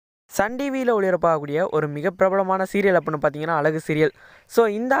Sun டிவியில் ஒளிபரப்பாகக்கூடிய ஒரு மிக பிரபலமான சீரியல் அப்படின்னு பார்த்தீங்கன்னா அழகு சீரியல். ஸோ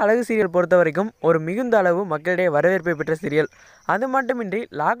இந்த அழகு சீரியல் பொறுத்த வரைக்கும் ஒரு மிகுந்த அளவு மக்களிடையே வரவேற்பை பெற்ற சீரியல். அது மட்டுமின்றி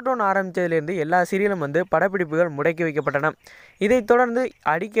லாக்டவுன் ஆரம்பித்ததிலிருந்து எல்லா சீரியலும் படப்பிடிப்புகள் முடக்கி வைக்கப்பட்டன. இதைத் தொடர்ந்து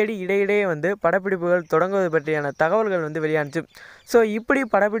அடிக்கடி இடையிடையே படப்பிடிப்புகள் தொடங்குவது பற்றியான தகவல்கள் வெளியானுச்சு. ஸோ இப்படி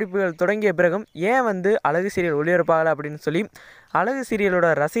படப்பிடிப்புகள் தொடங்கிய பிறகும் ஏன் அழகு சீரியல் ஒளிபரப்பாகலை அப்படின்னு சொல்லி அழகு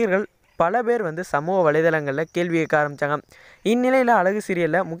சீரியலோட ரசிகர்கள் பல பேர் சமூக வலைதளங்களில் கேள்வி கேட்க ஆரம்பித்தாங்க. இந்நிலையில் அழகு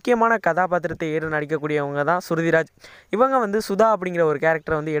சீரியலில் முக்கியமான கதாபாத்திரத்தை ஏற்று நடிக்கக்கூடியவங்க தான் சுருதிராஜ். இவங்க சுதா அப்படிங்கிற ஒரு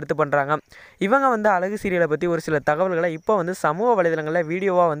கேரக்டரை எடுத்து பண்ணுறாங்க. இவங்க அழகு சீரியலை பற்றி ஒரு சில தகவல்களை இப்போ சமூக வலைதளங்களில்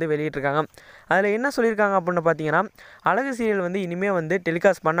வீடியோவாக வெளியிட்டிருக்காங்க. அதில் என்ன சொல்லியிருக்காங்க அப்படின்னு பார்த்தீங்கன்னா, அழகு சீரியல் இனிமேல்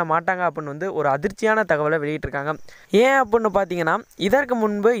டெலிகாஸ்ட் பண்ண மாட்டாங்க அப்படின்னு ஒரு அதிர்ச்சியான தகவலை வெளியிட்டிருக்காங்க. ஏன் அப்படின்னு பார்த்தீங்கன்னா, இதற்கு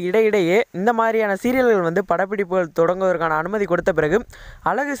முன்பு இடையிடையே இந்த மாதிரியான சீரியல்கள் படப்பிடிப்புகள் தொடங்குவதற்கான அனுமதி கொடுத்த பிறகு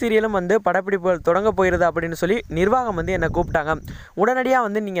அழகு சீரியலும் படப்பிடிப்புகள் தொடங்க போகிறது அப்படின்னு சொல்லி நிர்வாகம் என்னை கூப்பிட்டாங்க.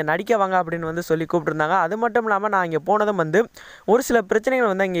 உடனடியாக நீங்கள் நடிக்க வாங்க அப்படின்னு சொல்லி கூப்பிட்டுருந்தாங்க. அது மட்டும் இல்லாமல் நான் இங்கே போனதும் ஒரு சில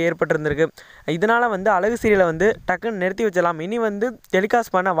பிரச்சனைகள் இங்கே ஏற்பட்டிருந்திருக்கு. இதனால் அழகு சீரியலை டக்குன்னு நிறுத்தி வச்சலாம், இனி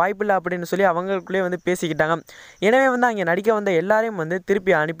டெலிகாஸ்ட் பண்ண வாய்ப்பில்லை அப்படின்னு சொல்லி அவங்களுக்குள்ளே பேசிக்கிட்டாங்க. எனவே அங்கே நடிக்க வந்த எல்லாரையும்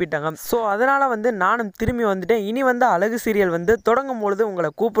திருப்பி அனுப்பிட்டாங்க. ஸோ அதனால் நானும் திரும்பி வந்துட்டேன். இனி அழகு சீரியல் தொடங்கும் பொழுது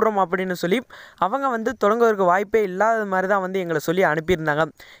உங்களை கூப்பிட்றோம் அப்படின்னு சொல்லி அவங்க தொடங்குவதற்கு வாய்ப்பே இல்லாத மாதிரி தான் எங்களை சொல்லி அனுப்பியிருந்தாங்க.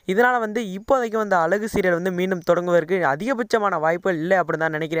 இதனால் இப்போதைக்கு அழகு சீரியல் மீண்டும் தொடங்குவதற்கு அதிகபட்சமான வாய்ப்புகள் இல்லை அப்படின்னு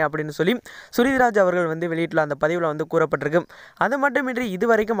தான் நினைக்கிறேன் அப்படின்னு சொல்லி சுருதிராஜ் அவர்கள் வெளியிட்டுள்ள அந்த பதிவில் கூறப்பட்டிருக்கு. அது மட்டுமின்றி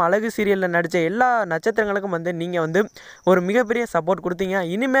இதுவரைக்கும் அழகு சீரியலில் நடித்த எல்லா நட்சத்திரங்களுக்கும் நீங்கள் ஒரு மிகப்பெரிய சப்போர்ட் கொடுத்தீங்க.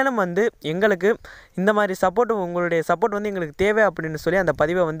 இனிமேலும் எங்களுக்கு இந்த மாதிரி சப்போர்ட், உங்களுடைய சப்போர்ட் எங்களுக்கு தேவை அப்படின்னு சொல்லி அந்த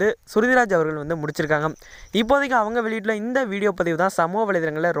பதிவை சுருதிராஜ் அவர்கள் முடிச்சிருக்காங்க. இப்போதைக்கு அவங்க வெளியிட்டுள்ள இந்த வீடியோ பதிவு தான் சமூக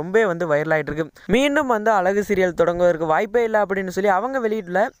வலைதளங்களில் ரொம்ப வைரலாகிட்டு இருக்கு. மீண்டும் அழகு சீரியல் தொடங்குவதற்கு வாய்ப்பே இல்லை அப்படின்னு சொல்லி அவங்க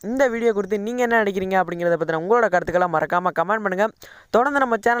வெளியிட்டுள்ள இந்த வீடியோ குறித்து நீங்கள் என்ன நினைக்கிறீங்க அப்படிங்கிறத பற்றின உங்களோட கருத்துக்களை மறக்காமல் கமெண்ட் பண்ணுங்கள். தொடர்ந்து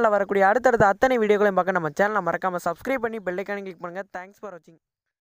நம்ம சேனலில் வரக்கூடிய அடுத்தடுத்த அத்தனை வீடியோக்களையும் பார்க்க நம்ம சேனலை மறக்காமல் சப்ஸ்கிரைப் பண்ணி பெல் ஐகானை கிளிக் பண்ணுங்கள். தேங்க்ஸ் ஃபார் வாட்சிங்.